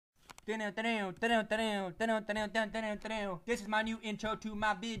This is my new intro to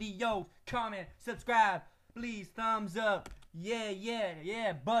my videos. Comment, subscribe, please, thumbs up.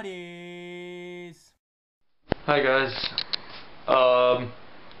 Yeah, buddies. Hi guys.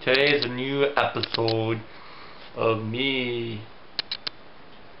 Today is a new episode of me.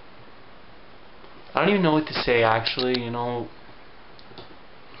 I don't even know what to say actually,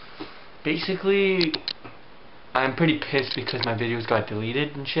 Basically, I'm pretty pissed because my videos got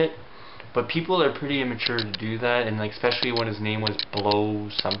deleted and shit. But people are pretty immature to do that, and like especially when his name was Blow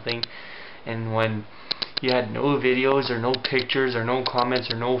something, and when you had no videos or no pictures or no comments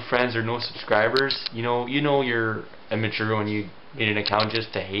or no friends or no subscribers, you know you're immature when you made an account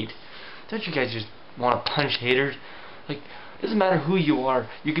just to hate. Don't you guys just want to punch haters? Like, doesn't matter who you are,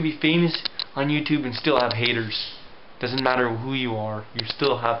 you can be famous on YouTube and still have haters. Doesn't matter who you are, you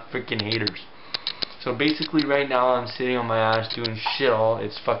still have freaking haters. So basically right now I'm sitting on my ass doing shit all.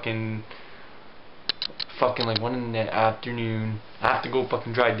 It's fucking like 1 in the afternoon. I have to go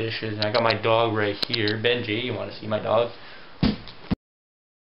fucking dry dishes, and I got my dog right here. Benji, you want to see my dog?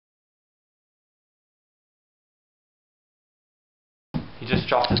 He just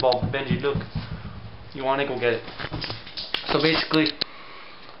dropped his ball. Benji, look. You want to go get it? So basically,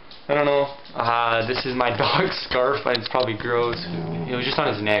 I don't know. This is my dog's scarf. It's probably gross. It was just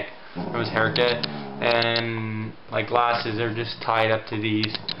on his neck. It was haircut, and my glasses are just tied up to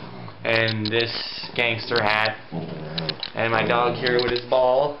these, and this gangster hat, and my dog here with his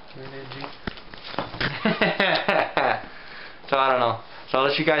ball. So I don't know. So I'll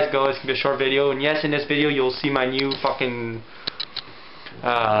let you guys go. It's gonna be a short video, and yes, in this video you'll see my new fucking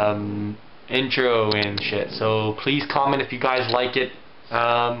intro and shit. So please comment if you guys like it.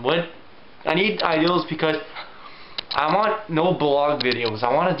 What I need ideas because I want no blog videos.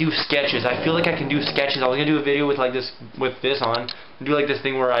 I want to do sketches. I feel like I can do sketches. I was gonna do a video with like this, on, do like this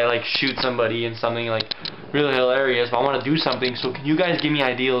thing where I like shoot somebody and something like really hilarious. But I want to do something. So can you guys give me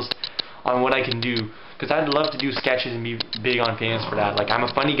ideas on what I can do? Because I'd love to do sketches and be big on fans for that. Like, I'm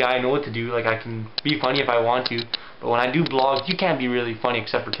a funny guy. I know what to do. Like, I can be funny if I want to. But when I do blogs, you can't be really funny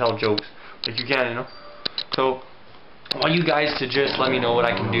except for tell jokes. But you can, So I want you guys to just let me know what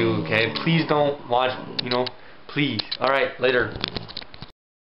I can do. Okay? Please don't watch. Please. Alright, later.